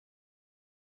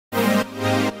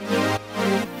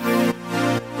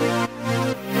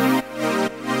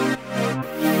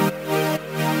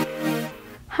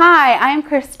Hi, I'm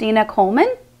Christina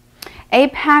Coleman, a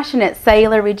passionate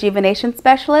cellular rejuvenation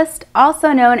specialist,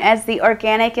 also known as the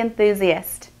organic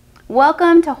enthusiast.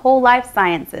 Welcome to Whole Life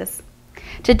Sciences.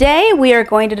 Today we are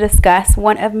going to discuss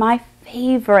one of my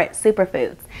favorite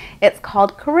superfoods. It's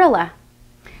called Chlorella.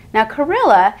 Now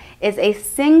Chlorella is a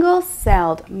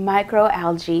single-celled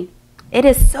microalgae. It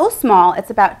is so small,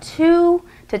 it's about 2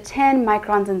 to 10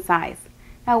 microns in size.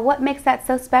 Now what makes that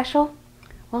so special?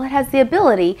 Well, it has the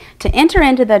ability to enter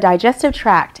into the digestive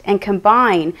tract and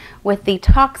combine with the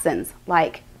toxins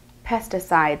like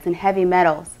pesticides and heavy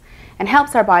metals and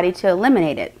helps our body to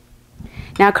eliminate it.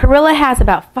 Now, Chlorella has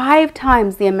about 5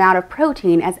 times the amount of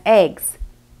protein as eggs.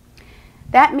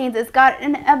 That means it's got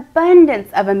an abundance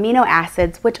of amino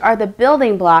acids, which are the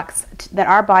building blocks that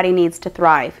our body needs to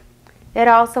thrive. It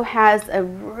also has a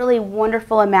really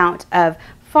wonderful amount of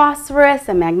phosphorus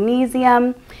and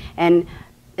magnesium, and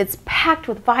it's packed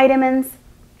with vitamins.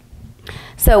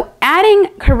 So adding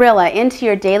Chlorella into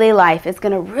your daily life is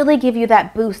going to really give you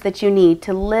that boost that you need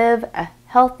to live a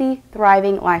healthy,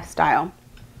 thriving lifestyle.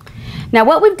 Now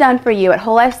what we've done for you at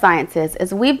Whole Life Sciences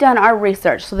is we've done our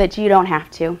research so that you don't have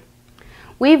to.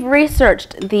 We've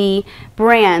researched the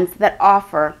brands that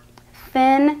offer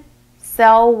thin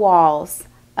cell walls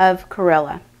of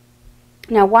Chlorella.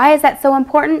 Now why is that so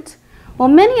important? Well,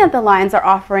 many of the lines are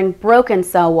offering broken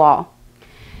cell wall.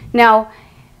 Now,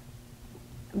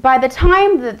 by the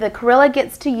time that the Chlorella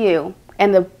gets to you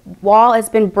and the wall has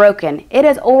been broken, it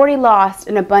has already lost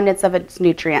an abundance of its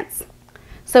nutrients.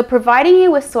 So providing you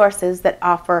with sources that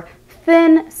offer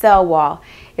thin cell wall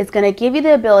is going to give you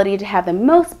the ability to have the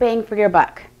most bang for your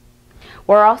buck.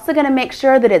 We're also going to make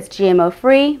sure that it's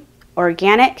GMO-free,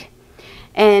 organic,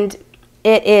 and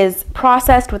it is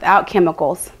processed without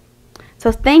chemicals.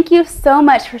 So thank you so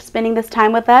much for spending this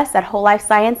time with us at Whole Life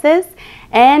Sciences,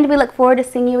 and we look forward to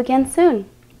seeing you again soon.